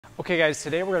Okay guys,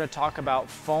 today we're going to talk about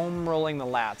foam rolling the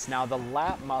lats. Now the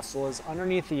lat muscle is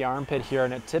underneath the armpit here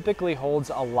and it typically holds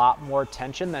a lot more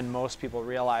tension than most people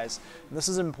realize. And this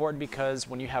is important because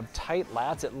when you have tight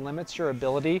lats, it limits your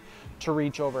ability to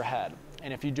reach overhead.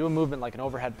 And if you do a movement like an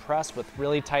overhead press with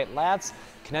really tight lats,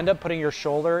 it can end up putting your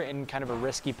shoulder in kind of a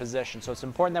risky position. So it's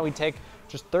important that we take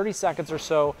just 30 seconds or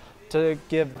so to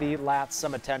give the lats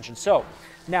some attention. So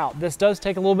now this does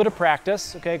take a little bit of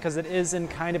practice, okay, because it is in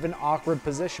kind of an awkward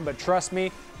position, but trust me,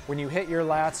 when you hit your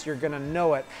lats, you're gonna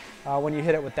know it when you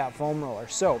hit it with that foam roller.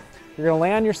 So you're gonna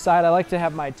lay on your side. I like to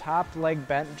have my top leg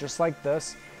bent just like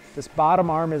this. This bottom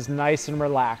arm is nice and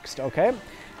relaxed, okay?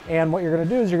 And what you're gonna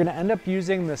do is you're gonna end up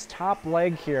using this top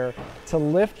leg here to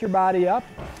lift your body up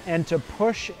and to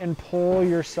push and pull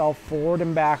yourself forward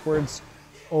and backwards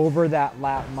over that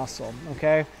lat muscle,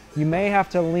 okay? You may have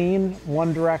to lean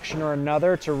one direction or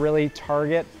another to really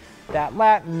target that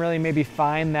lat and really maybe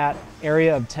find that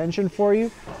area of tension for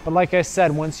you. But like I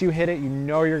said, once you hit it, you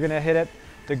know you're gonna hit it.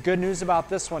 The good news about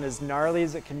this one is, gnarly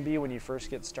as it can be when you first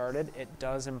get started, it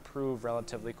does improve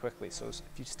relatively quickly. So if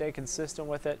you stay consistent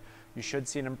with it, you should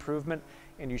see an improvement,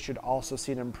 and you should also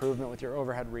see an improvement with your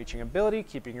overhead reaching ability,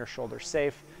 keeping your shoulder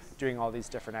safe, doing all these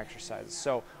different exercises.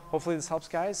 So hopefully this helps,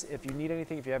 guys. If you need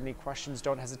anything, if you have any questions,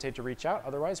 don't hesitate to reach out.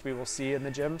 Otherwise, we will see you in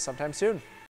the gym sometime soon.